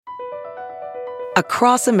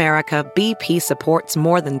Across America, BP supports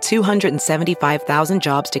more than 275,000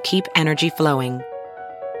 jobs to keep energy flowing.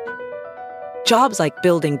 Jobs like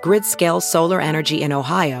building grid-scale solar energy in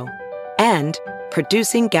Ohio and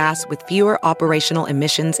producing gas with fewer operational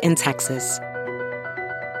emissions in Texas.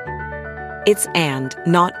 It's and,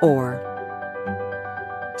 not or.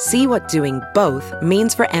 See what doing both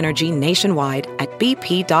means for energy nationwide at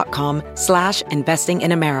bp.com/investing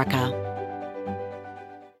in America.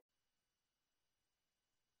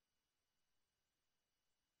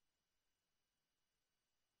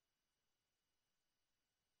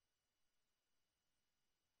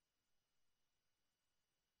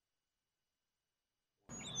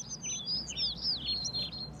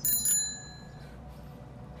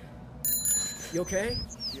 You okay?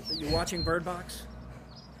 You watching Bird Box?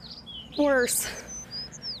 Worse.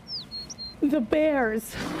 The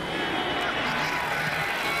Bears. Oh,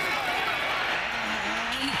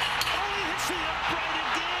 he hits the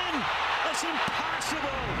upright again. That's impossible.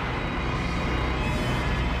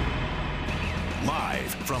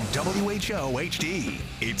 Live from WHO HD,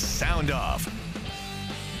 it's Sound Off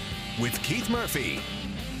with Keith Murphy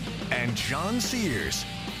and John Sears,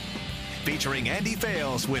 featuring Andy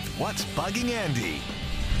Fales with What's Bugging Andy.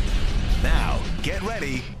 Now, get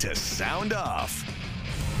ready to sound off.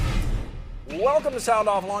 Welcome to Sound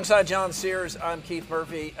Off alongside John Sears. I'm Keith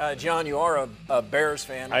Murphy. John, you are a Bears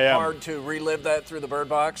fan. I am. Hard to relive that through the Bird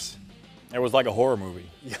Box. It was like a horror movie.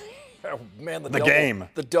 Oh, man, the game.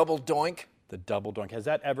 The double doink. The double doink. Has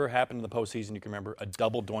that ever happened in the postseason? You can remember a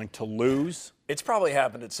double doink to lose? It's probably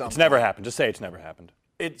happened at some point. It's never happened. Just say it's never happened.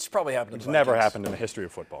 It's probably happened. It's never happened in the history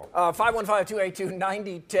of football.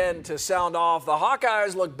 515-282-9010 to sound off. The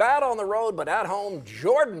Hawkeyes look bad on the road, but at home,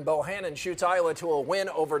 Jordan Bohannon shoots Iowa to a win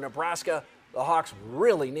over Nebraska. The Hawks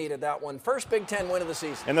really needed that one. First Big Ten win of the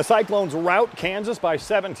season. And the Cyclones rout Kansas by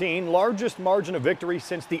 17, largest margin of victory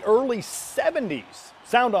since the early 70s.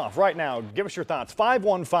 Sound off right now. Give us your thoughts.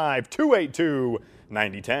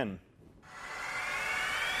 515-282-9010.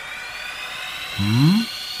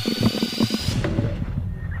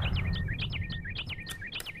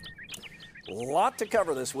 Lot to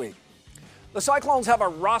cover this week. The Cyclones have a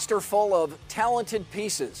roster full of talented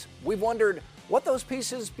pieces. We've wondered what those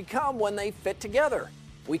pieces become when they fit together.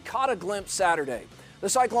 We caught a glimpse Saturday. The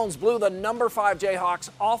Cyclones blew the number 5 Jayhawks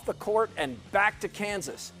off the court and back to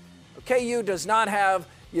Kansas. KU does not have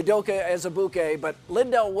Udoka Azubuike, but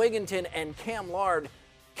Lindell Wigginton and Cam Lard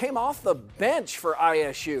came off the bench for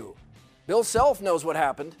ISU. Bill Self knows what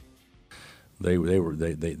happened. They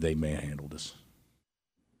manhandled us.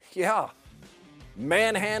 Yeah.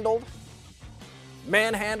 Manhandled,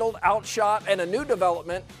 outshot, and a new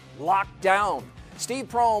development, locked down. Steve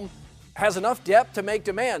Prohm has enough depth to make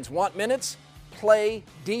demands. Want minutes? Play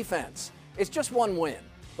defense. It's just one win,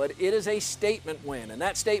 but it is a statement win, and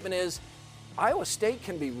that statement is Iowa State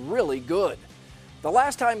can be really good. The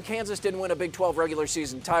last time Kansas didn't win a Big 12 regular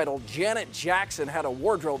season title, Janet Jackson had a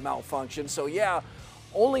wardrobe malfunction, so yeah,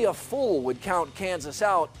 only a fool would count Kansas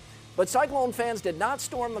out, but Cyclone fans did not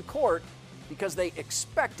storm the court because they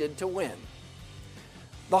expected to win.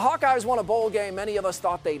 The Hawkeyes won a bowl game many of us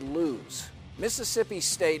thought they'd lose. Mississippi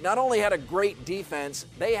State not only had a great defense,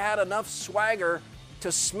 they had enough swagger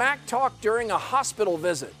to smack talk during a hospital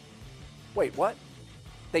visit. Wait, what?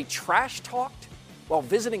 They trash talked while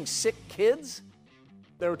visiting sick kids?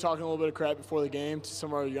 They were talking a little bit of crap before the game to some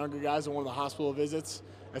of our younger guys in one of the hospital visits.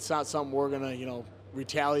 That's not something we're going to,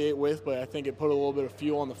 retaliate with, but I think it put a little bit of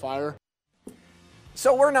fuel on the fire.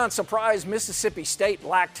 So we're not surprised Mississippi State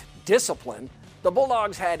lacked discipline. The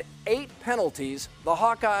Bulldogs had 8 penalties, the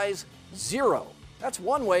Hawkeyes 0. That's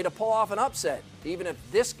one way to pull off an upset, even if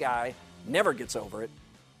this guy never gets over it.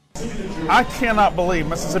 I cannot believe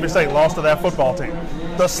Mississippi State lost to that football team.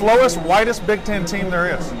 The slowest, whitest Big Ten team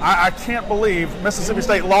there is. I can't believe Mississippi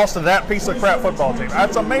State lost to that piece of crap football team.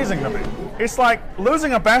 That's amazing to me. It's like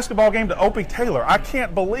losing a basketball game to Opie Taylor. I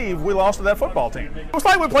can't believe we lost to that football team. It was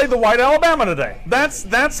like we played the white Alabama today.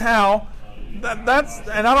 That's how, and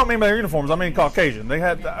I don't mean by their uniforms, I mean Caucasian. They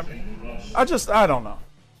had, I don't know.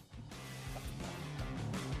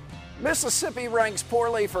 Mississippi ranks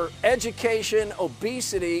poorly for education,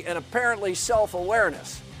 obesity, and apparently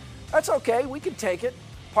self-awareness. That's okay, we can take it,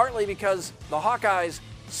 partly because the Hawkeyes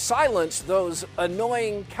silenced those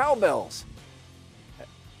annoying cowbells.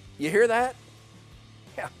 You hear that?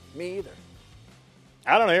 Yeah, me either.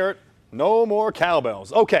 I don't hear it. No more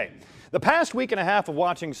cowbells. Okay, the past week and a half of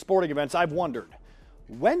watching sporting events, I've wondered,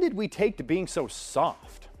 when did we take to being so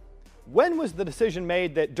soft? When was the decision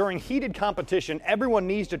made that during heated competition, everyone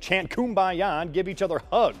needs to chant kumbaya and give each other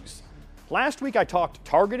hugs? Last week I talked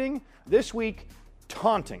targeting, this week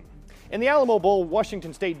taunting. In the Alamo Bowl,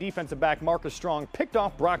 Washington State defensive back Marcus Strong picked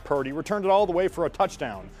off Brock Purdy, returned it all the way for a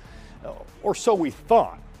touchdown. Or so we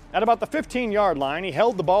thought. At about the 15-yard line, he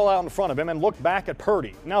held the ball out in front of him and looked back at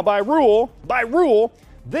Purdy. Now, by rule,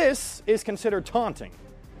 this is considered taunting.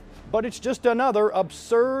 But it's just another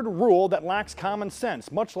absurd rule that lacks common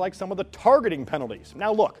sense, much like some of the targeting penalties.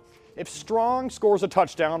 Now look, if Strong scores a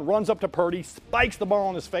touchdown, runs up to Purdy, spikes the ball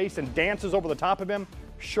in his face, and dances over the top of him,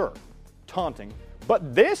 sure, taunting.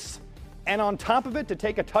 But this, and on top of it, to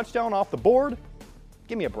take a touchdown off the board,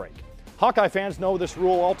 give me a break. Hawkeye fans know this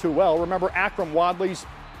rule all too well. Remember Akram Wadley's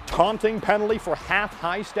taunting penalty for half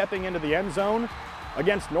high stepping into the end zone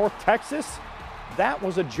against North Texas? That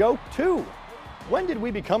was a joke too. When did we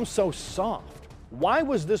become so soft? Why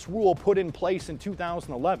was this rule put in place in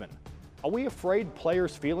 2011? Are we afraid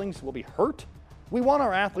players' feelings will be hurt? We want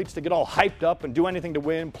our athletes to get all hyped up and do anything to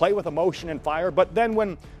win, play with emotion and fire, but then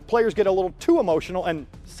when players get a little too emotional and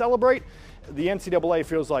celebrate, the NCAA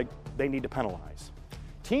feels like they need to penalize.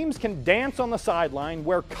 Teams can dance on the sideline,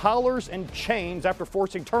 wear collars and chains after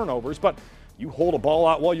forcing turnovers, but you hold a ball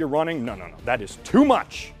out while you're running? No, that is too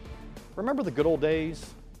much. Remember the good old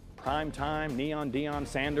days? Prime time, Neon Deion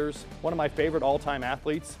Sanders, one of my favorite all-time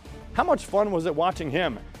athletes. How much fun was it watching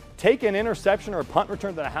him take an interception or a punt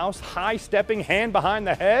return to the house, high-stepping, hand behind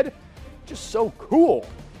the head? Just so cool.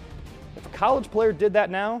 If a college player did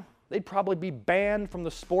that now, they'd probably be banned from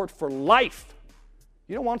the sport for life.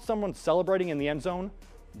 You don't want someone celebrating in the end zone?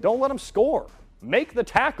 Don't let them score. Make the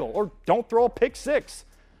tackle or don't throw a pick six.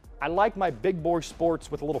 I like my big boy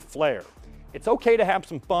sports with a little flair. It's okay to have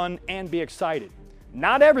some fun and be excited.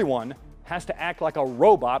 Not everyone has to act like a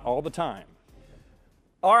robot all the time.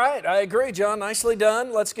 All right, I agree, John. Nicely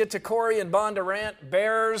done. Let's get to Corey and Bondurant.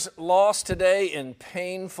 Bears lost today in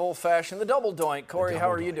painful fashion. The double doink. Corey, how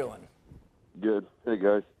are you doing? Good. Hey,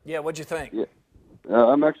 guys. Yeah, what'd you think? Yeah,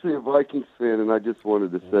 I'm actually a Vikings fan, and I just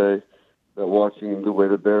wanted to say that watching the way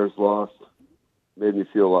the Bears lost made me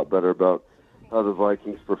feel a lot better about how the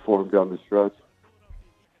Vikings performed down the stretch.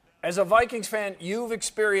 As a Vikings fan, you've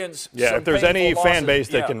experienced some if there's any painful fan losses. base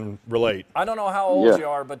that can relate. I don't know how old you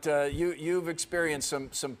are, but you've experienced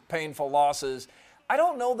some painful losses. I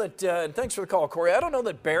don't know that, and thanks for the call, Corey, I don't know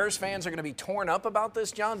that Bears fans are going to be torn up about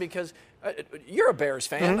this, John, because you're a Bears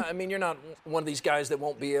fan. Mm-hmm. I mean, you're not one of these guys that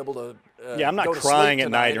won't be able to I'm not go to crying sleep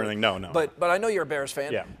at night or tonight anything. No. But I know you're a Bears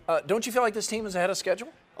fan. Yeah. Don't you feel like this team is ahead of schedule?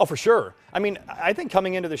 Oh, for sure. I mean, I think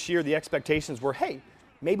coming into this year, the expectations were, hey,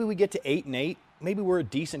 maybe we get to 8-8. Maybe we're a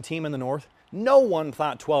decent team in the North. No one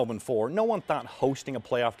thought 12-4. No one thought hosting a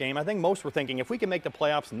playoff game. I think most were thinking if we can make the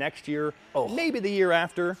playoffs next year, maybe the year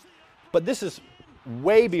after. But this is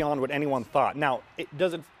way beyond what anyone thought. Now,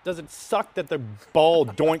 does it suck that the ball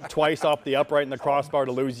doinked twice off the upright and the crossbar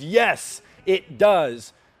to lose? Yes, it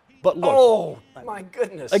does. But look. Oh, my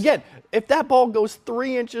goodness. Again, if that ball goes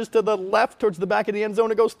 3 inches to the left towards the back of the end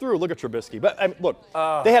zone, it goes through. Look at Trubisky. But I mean, look,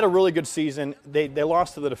 they had a really good season. They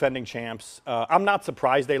lost to the defending champs. I'm not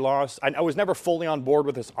surprised they lost. I was never fully on board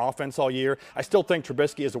with this offense all year. I still think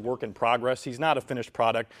Trubisky is a work in progress. He's not a finished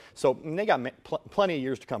product. So they got plenty of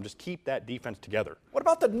years to come. Just keep that defense together. What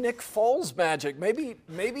about the Nick Foles magic? Maybe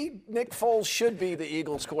Nick Foles should be the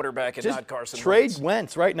Eagles quarterback and not Carson Wentz. Trade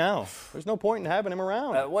Wentz right now. There's no point in having him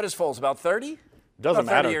around. What is Foles, about 30? Doesn't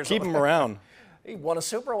matter. Keep him around. He won a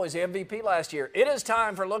Super Bowl. He's the MVP last year. It is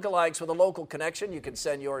time for lookalikes with a local connection. You can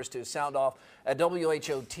send yours to SoundOFF at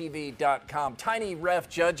WHOTV.com. Tiny Ref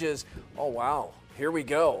judges. Oh, wow. Here we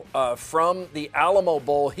go. From the Alamo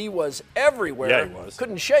Bowl, he was everywhere. Yeah, he was.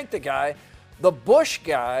 Couldn't shake the guy. The Bush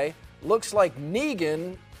guy looks like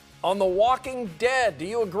Negan on The Walking Dead. Do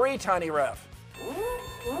you agree, Tiny Ref?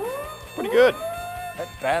 Pretty good. That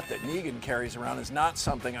bat that Negan carries around is not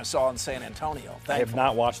something I saw in San Antonio. I have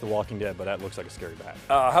not watched The Walking Dead, but that looks like a scary bat.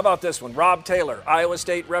 How about this one? Rob Taylor, Iowa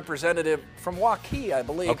State representative from Waukee, I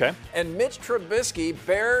believe. Okay. And Mitch Trubisky,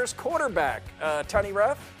 Bears quarterback. Tiny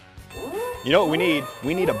Ref? You know what we need?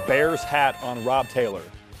 We need a Bears hat on Rob Taylor.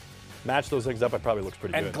 Match those things up, it probably looks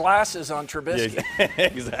pretty good. And glasses on Trubisky. Yeah,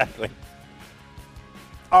 exactly.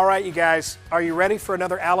 All right, you guys, are you ready for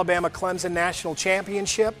another Alabama-Clemson national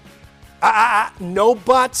championship? No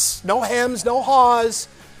buts, no hems, no haws.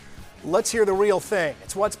 Let's hear the real thing.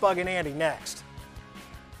 It's What's Bugging Andy next.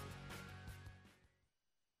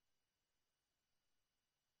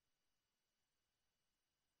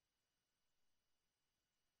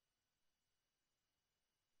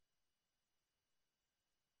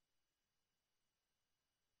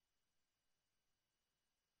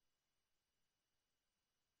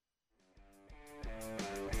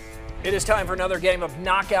 It is time for another game of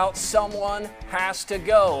knockout. Someone has to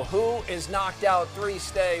go. Who is knocked out? 3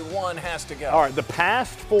 stay, 1 has to go. All right, the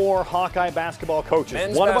past 4 Hawkeye basketball coaches,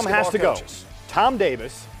 Men's one of them has to coaches. go. Tom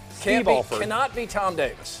Davis, Steve Alford. Cannot be Tom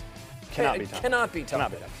Davis. Cannot be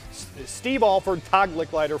Tom Davis. Steve Alford, Todd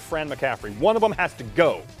Licklider, Fran McCaffrey. One of them has to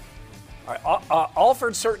go. All right,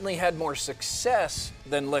 Alford certainly had more success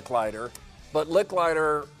than Licklider, but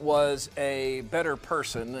Licklider was a better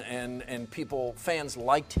person, and fans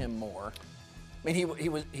liked him more. I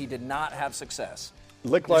mean, he did not have success.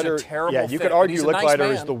 Licklider, yeah, you could argue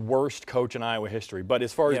Licklider is the worst coach in Iowa history. But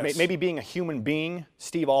as far as maybe being a human being,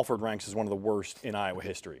 Steve Alford ranks as one of the worst in Iowa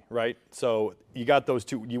history, right? So you got those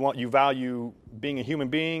two. You value being a human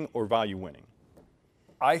being or value winning?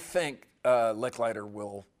 I think Licklider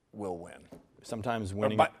will win. Sometimes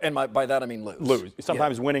winning. By that I mean lose.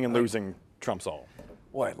 Sometimes winning and losing trumps all.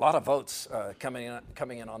 Boy, a lot of votes coming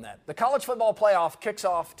in on that. The college football playoff kicks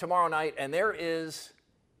off tomorrow night, and there is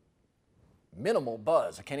minimal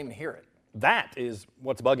buzz. I can't even hear it. That is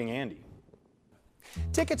what's bugging Andy.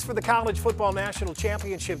 Tickets for the college football national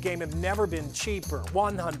championship game have never been cheaper.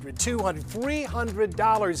 $100, $200,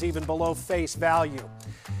 $300 even below face value.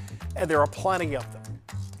 And there are plenty of them.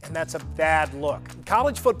 And that's a bad look.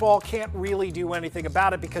 College football can't really do anything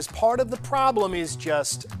about it because part of the problem is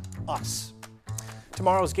just us.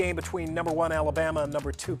 Tomorrow's game between number 1 Alabama and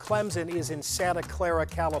number 2 Clemson is in Santa Clara,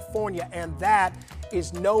 California, and that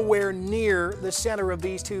is nowhere near the center of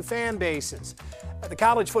these two fan bases. The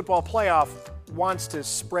college football playoff wants to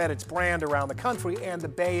spread its brand around the country, and the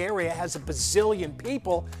Bay Area has a bazillion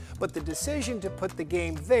people, but the decision to put the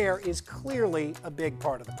game there is clearly a big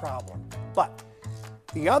part of the problem. But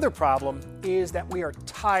the other problem is that we are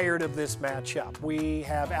tired of this matchup. We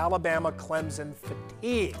have Alabama-Clemson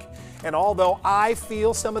fatigue. And although I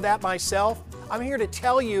feel some of that myself, I'm here to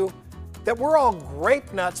tell you that we're all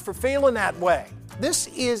grape nuts for feeling that way. This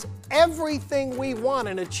is everything we want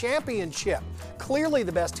in a championship. Clearly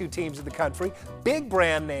the best 2 teams in the country, big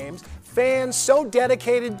brand names, fans so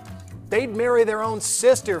dedicated they'd marry their own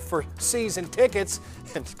sister for season tickets.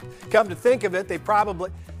 And come to think of it, they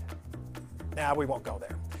probably... Nah, we won't go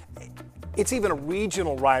there. It's even a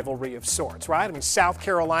regional rivalry of sorts, right? I mean, South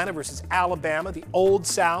Carolina versus Alabama, the Old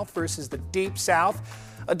South versus the Deep South.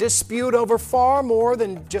 A dispute over far more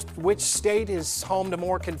than just which state is home to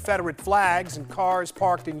more Confederate flags and cars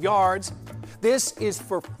parked in yards. This is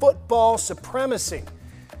for football supremacy.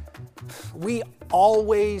 We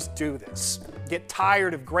always do this. Get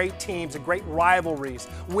tired of great teams and great rivalries,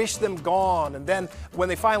 wish them gone, and then when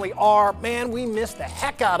they finally are, man, we miss the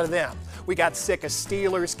heck out of them. We got sick of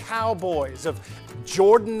Steelers, Cowboys, of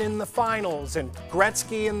Jordan in the finals and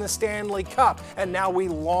Gretzky in the Stanley Cup, and now we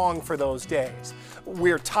long for those days.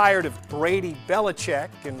 We're tired of Brady, Belichick,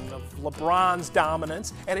 and of LeBron's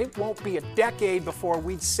dominance, and it won't be a decade before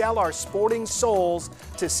we'd sell our sporting souls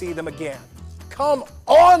to see them again. Come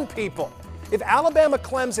on, people! If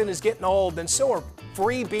Alabama-Clemson is getting old, then so are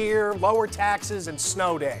free beer, lower taxes, and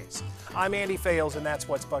snow days. I'm Andy Fales, and that's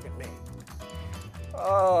what's bugging me.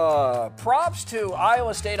 Props to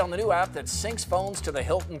Iowa State on the new app that syncs phones to the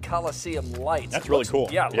Hilton Coliseum lights. That's really cool.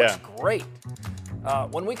 Yeah, it looks great.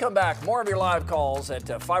 When we come back, more of your live calls at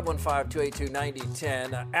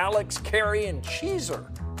 515-282-9010. Alex, Carey, and Cheeser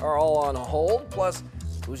are all on hold. Plus,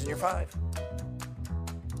 who's in your 5?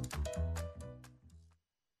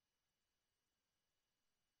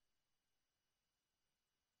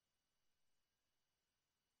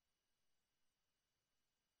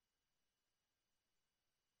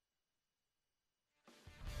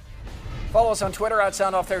 Follow us on Twitter at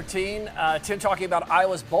SoundOff13. Tim talking about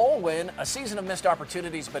Iowa's bowl win, a season of missed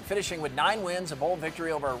opportunities, but finishing with 9 wins, a bowl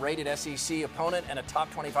victory over a rated SEC opponent, and a top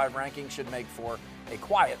 25 ranking should make for a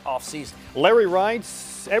quiet offseason. Larry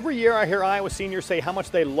writes, every year I hear Iowa seniors say how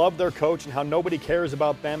much they love their coach and how nobody cares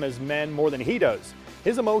about them as men more than he does.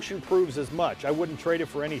 His emotion proves as much. I wouldn't trade it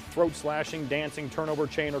for any throat-slashing, dancing, turnover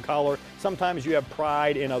chain or collar. Sometimes you have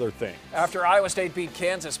pride in other things. After Iowa State beat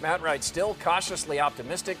Kansas, Matt writes, still cautiously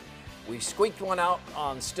optimistic. We squeaked one out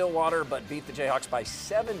on Stillwater, but beat the Jayhawks by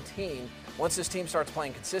 17. Once this team starts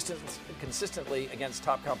playing consistently against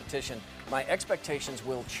top competition, my expectations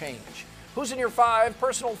will change. Who's in your 5?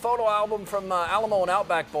 Personal photo album from Alamo and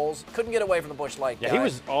Outback Bowls. Couldn't get away from the Busch Light guy. Yeah, he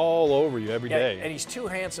was all over you every day. And he's too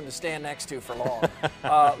handsome to stand next to for long.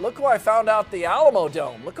 Look who I found out the Alamo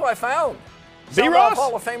Dome. Look who I found. B. Ross?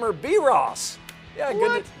 Hall of Famer B. Ross.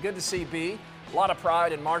 Yeah, good to see B. A lot of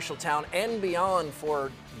pride in Marshalltown and beyond for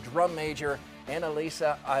drum major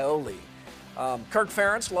Annalisa Ioli. Kirk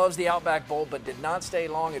Ferentz loves the Outback Bowl, but did not stay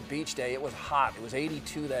long at Beach Day. It was hot. It was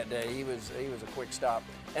 82 that day. He was a quick stop.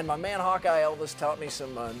 And my man Hawkeye Elvis taught me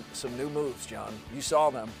some new moves, John. You saw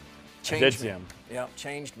them. Changed I did see me. him. Yeah,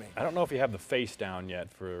 changed me. I don't know if you have the face down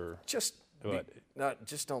yet for. Just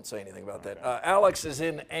don't say anything about Okay. that. Alex is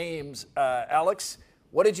in Ames. Alex,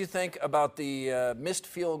 what did you think about the missed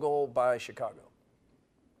field goal by Chicago?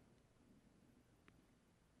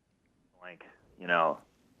 You know,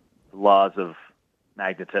 the laws of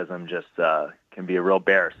magnetism just can be a real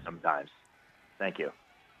bear sometimes. Thank you.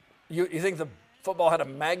 You think the football had a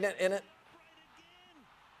magnet in it?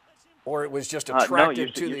 Or it was just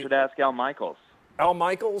attracted no, you should ask Al Michaels. Al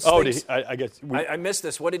Michaels? Oh, I guess. I missed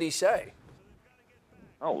this. What did he say?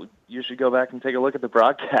 Oh, you should go back and take a look at the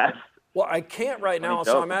broadcast. Well, I can't right now,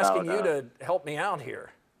 so I'm asking you to help me out here.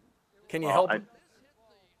 Can you help?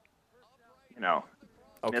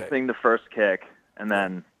 Missing the first kick and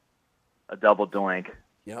then a double doink.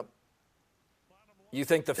 Yep. You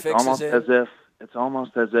think the fix is in? It's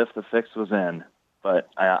almost as if the fix was in, but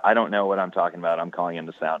I don't know what I'm talking about. I'm calling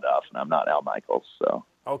into Sound Off, and I'm not Al Michaels, so.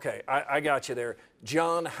 Okay, I got you there.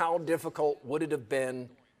 John, how difficult would it have been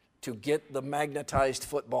to get the magnetized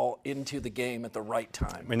football into the game at the right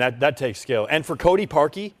time? I mean, that takes skill. And for Cody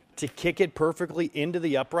Parkey to kick it perfectly into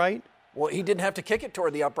the upright? Well, he didn't have to kick it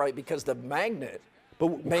toward the upright because the magnet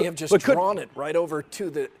may have just drawn it right over to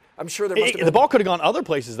the – I'm sure there must have been – The ball could have gone other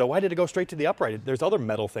places, though. Why did it go straight to the upright? There's other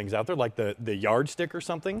metal things out there, like the yardstick or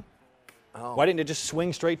something. Oh. Why didn't it just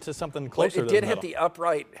swing straight to something closer to the metal? metal? It did hit the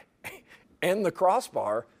upright and the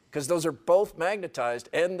crossbar because those are both magnetized,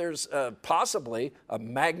 and there's possibly a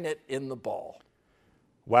magnet in the ball.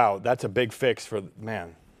 Wow, that's a big fix for –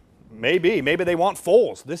 man. Maybe they want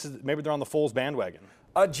Foles. Maybe they're on the Foles bandwagon.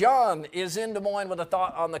 John is in Des Moines with a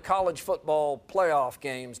thought on the college football playoff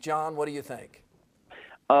games. John, what do you think?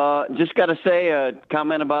 Just got to say a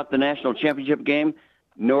comment about the national championship game.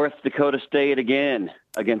 North Dakota State again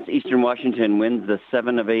against Eastern Washington wins the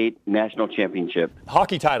 7 of 8 national championship.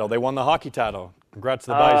 Hockey title. They won the hockey title. Congrats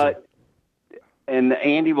to the Bison. And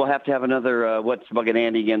Andy will have to have another What's Bugging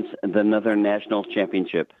Andy against another national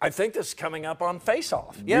championship. I think this is coming up on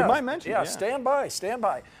Face-Off. Yeah, you might mention yeah, stand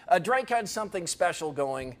by. Drake had something special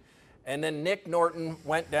going, and then Nick Norton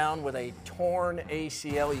went down with a torn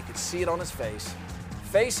ACL. You could see it on his face.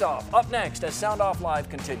 Face-Off up next as Sound Off Live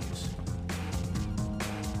continues.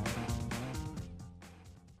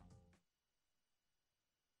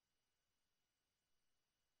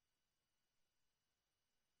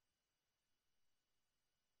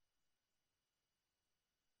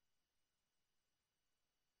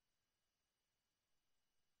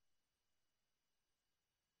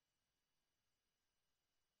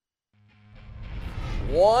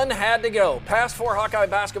 One had to go. Past 4 Hawkeye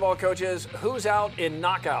basketball coaches, who's out in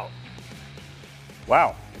knockout?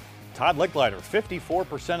 Wow. Todd Licklider,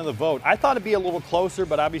 54% of the vote. I thought it'd be a little closer,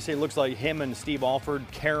 but obviously it looks like him and Steve Alford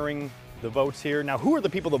carrying the votes here. Now, who are the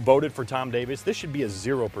people that voted for Tom Davis? This should be a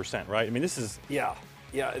 0%, right? I mean, this is... Yeah.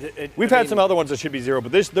 We've had some other ones that should be 0,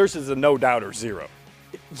 but this is a no-doubter 0.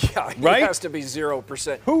 Yeah, right? It has to be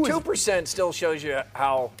 0%. 2% still shows you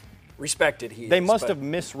how respected he is. They must have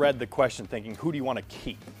misread the question thinking, who do you want to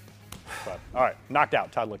keep? But, all right, knocked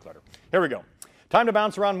out, Todd Licklider. Here we go. Time to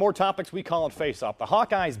bounce around more topics. We call it Face-Off. The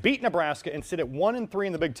Hawkeyes beat Nebraska and sit at 1-3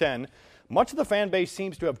 in the Big Ten. Much of the fan base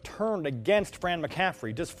seems to have turned against Fran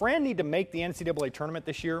McCaffrey. Does Fran need to make the NCAA tournament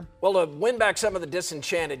this year? Well, to win back some of the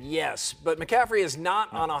disenchanted, yes. But McCaffrey is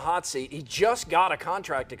not on a hot seat. He just got a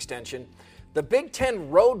contract extension. The Big Ten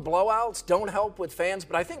road blowouts don't help with fans,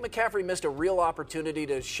 but I think McCaffrey missed a real opportunity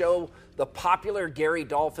to show the popular Gary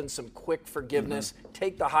Dolphin some quick forgiveness,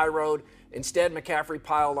 take the high road. Instead, McCaffrey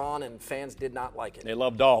piled on, and fans did not like it. They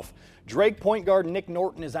love Dolph. Drake point guard Nick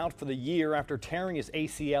Norton is out for the year after tearing his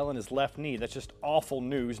ACL in his left knee. That's just awful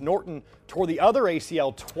news. Norton tore the other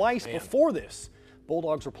ACL twice before this.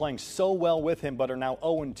 Bulldogs were playing so well with him, but are now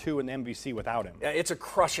 0-2 in the MVC without him. Yeah, it's a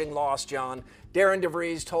crushing loss, John. Darren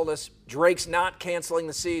DeVries told us Drake's not canceling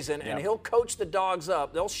the season, and he'll coach the Dogs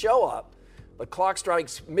up. They'll show up, but clock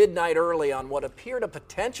strikes midnight early on what appeared a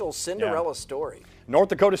potential Cinderella story. North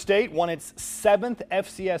Dakota State won its 7th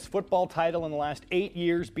FCS football title in the last 8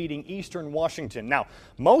 years, beating Eastern Washington. Now,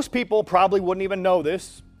 most people probably wouldn't even know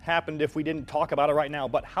this happened if we didn't talk about it right now,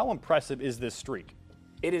 but how impressive is this streak?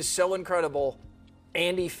 It is so incredible.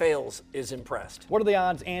 Andy Fales is impressed. What are the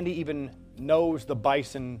odds Andy even knows the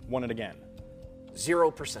Bison won it again?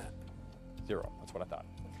 0%. 0. That's what I thought.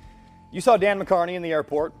 You saw Dan McCarney in the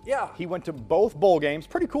airport. Yeah. He went to both bowl games.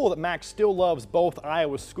 Pretty cool that Mac still loves both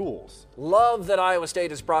Iowa schools. Love that Iowa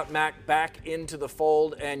State has brought Mac back into the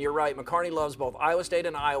fold, and you're right, McCarney loves both Iowa State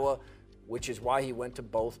and Iowa, which is why he went to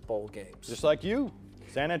both bowl games. Just like you.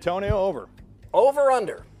 San Antonio over. Over,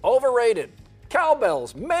 under. Overrated.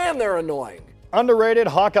 Cowbells, man, they're annoying. Underrated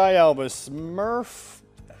Hawkeye Elvis. Murph,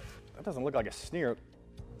 that doesn't look like a sneer.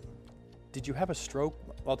 Did you have a stroke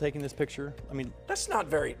while taking this picture? I mean, that's not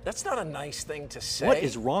a nice thing to say. What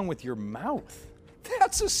is wrong with your mouth?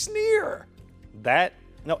 That's a sneer.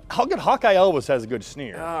 How good Hawkeye Elvis has a good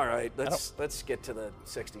sneer. All right, let's get to the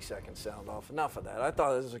 60-second sound off. Enough of that. I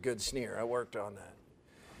thought this was a good sneer. I worked on that.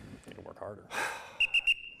 Need to work harder.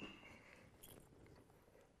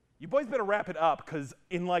 You boys better wrap it up, because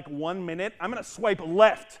in like 1 minute, I'm going to swipe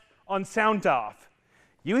left on SoundOFF.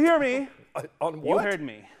 You hear me? On what? You heard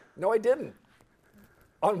me. No, I didn't.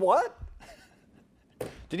 On what?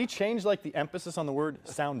 Did he change like the emphasis on the word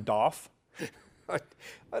sound off?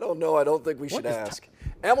 I don't know. I don't think we should ask.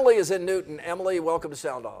 Emily is in Newton. Emily, welcome to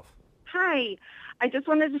SoundOFF. Hi. I just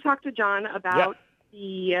wanted to talk to John about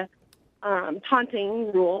the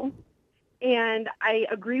taunting rule. And I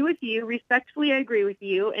agree with you, respectfully I agree with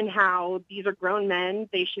you in how these are grown men.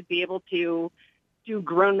 They should be able to do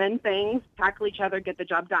grown men things, tackle each other, get the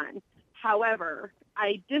job done. However,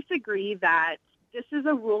 I disagree that this is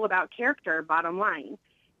a rule about character, bottom line.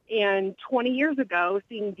 And 20 years ago,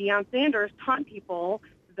 seeing Deion Sanders taunt people,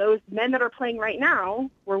 those men that are playing right now,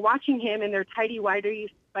 were watching him in their tighty-whitey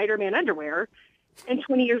Spider-Man underwear. And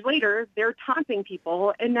 20 years later, they're taunting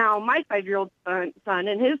people. And now my 5-year-old son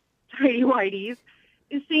and his tighty-whities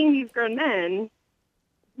is seeing these grown men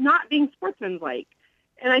not being sportsmanlike.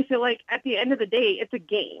 And I feel like at the end of the day, it's a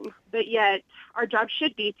game. But yet, our job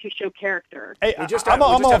should be to show character. Hey, we just have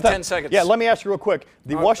 10 seconds. Yeah, let me ask you real quick.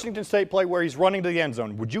 The Washington State play where he's running to the end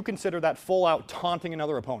zone, would you consider that full-out taunting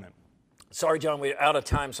another opponent? Sorry, John, we're out of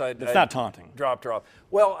time, so it's not taunting. Dropped her off.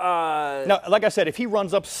 Well, no, like I said, if he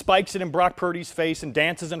runs up, spikes it in Brock Purdy's face, and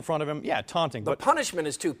dances in front of him, yeah, taunting. The punishment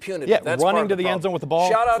is too punitive. Yeah, that's running to the end zone with the ball.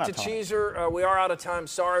 Shout out to Cheeser. We are out of time.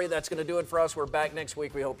 Sorry, that's going to do it for us. We're back next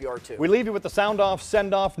week. We hope you are too. We leave you with the sound-off,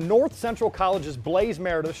 send-off. North Central College's Blaze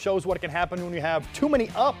Meredith shows what can happen when you have too many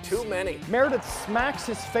ups. Too many. Meredith smacks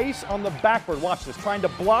his face on the backboard. Watch this, trying to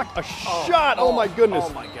block a shot. Oh my goodness.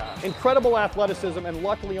 Oh my God. Incredible athleticism, and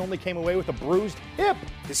luckily only came away with a bruised hip.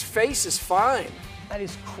 His face is fine. That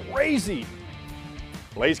is crazy.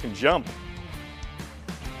 Blaze can jump.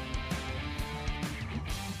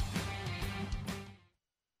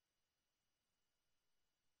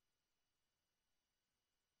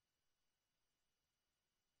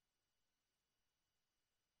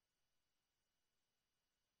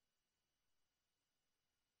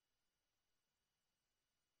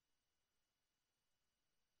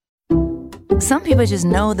 Some people just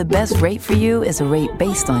know the best rate for you is a rate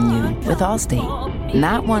based on you with Allstate.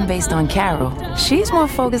 Not one based on Carol. She's more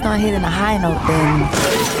focused on hitting a high note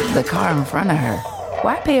than the car in front of her.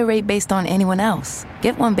 Why pay a rate based on anyone else?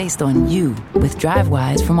 Get one based on you with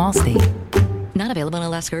DriveWise from Allstate. Not available in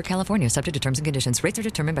Alaska or California, subject to terms and conditions. Rates are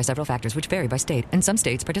determined by several factors, which vary by state. In some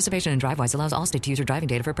states, participation in DriveWise allows Allstate to use your driving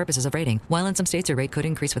data for purposes of rating. While in some states, your rate could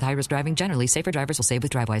increase with high-risk driving. Generally, safer drivers will save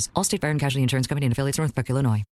with DriveWise. Allstate Fire and Casualty Insurance Company and affiliates, Northbrook, Illinois.